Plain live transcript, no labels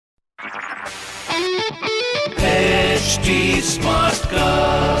HT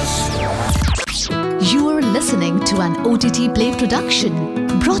Smartcast. You are listening to an OTTplay production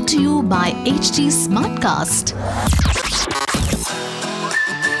brought to you by HT Smartcast.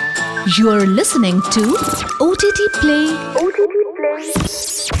 You are listening to OTTplay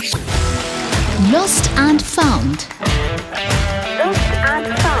Lost and Found.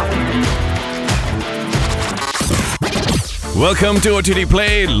 Welcome to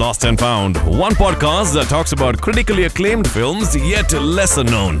OTTplay Lost and Found, one podcast that talks about critically acclaimed films yet lesser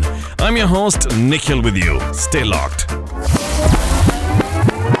known. I'm your host, Nikhil with you. Stay locked.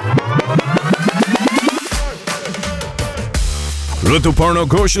 Rituparno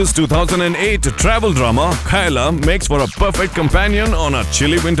Ghosh's 2008 travel drama, Khela, makes for a perfect companion on a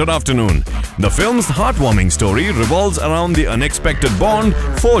chilly winter afternoon. The film's heartwarming story revolves around the unexpected bond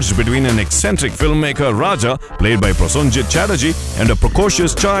forged between an eccentric filmmaker, Raja, played by Prosenjit Chatterjee, and a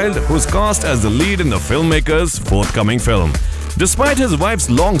precocious child who's cast as the lead in the filmmaker's forthcoming film. Despite his wife's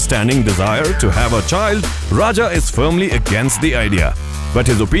long-standing desire to have a child, Raja is firmly against the idea. But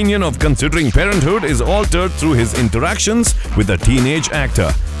his opinion of considering parenthood is altered through his interactions with a teenage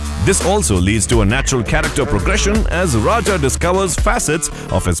actor. This also leads to a natural character progression as Raja discovers facets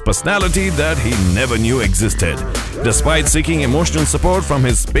of his personality that he never knew existed. Despite seeking emotional support from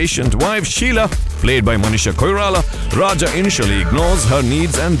his patient wife Sheela, played by Manisha Koirala, Raja initially ignores her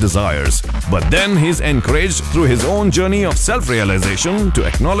needs and desires. But then he's encouraged through his own journey of self-realization to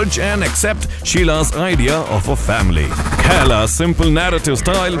acknowledge and accept Sheela's idea of a family. Khela's simple narrative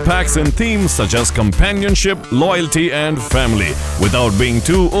style packs in themes such as companionship, loyalty and family, without being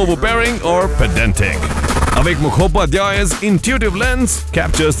too overbearing or pedantic. Avik Mukhopadhyay's intuitive lens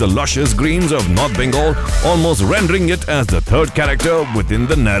captures the luscious greens of North Bengal, almost rendering it as the third character within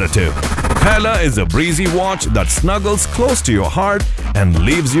the narrative. Khela is a breezy watch that snuggles close to your heart and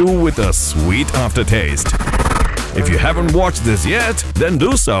leaves you with a sweet aftertaste. If you haven't watched this yet, then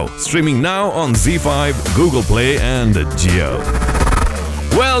do so. Streaming now on ZEE5, Google Play and Jio.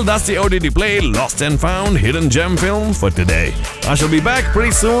 Well, that's the OTTplay Lost and Found hidden gem film for today. I shall be back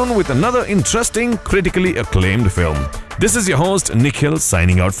pretty soon with another interesting, critically acclaimed film. This is your host Nikhil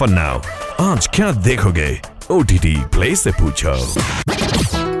signing out for now. Aaj kya dekhoge? OTTplay se poocho.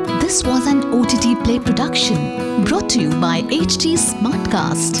 This was an OTTplay production brought to you by HT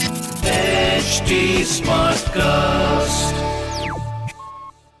Smartcast. HT Smartcast.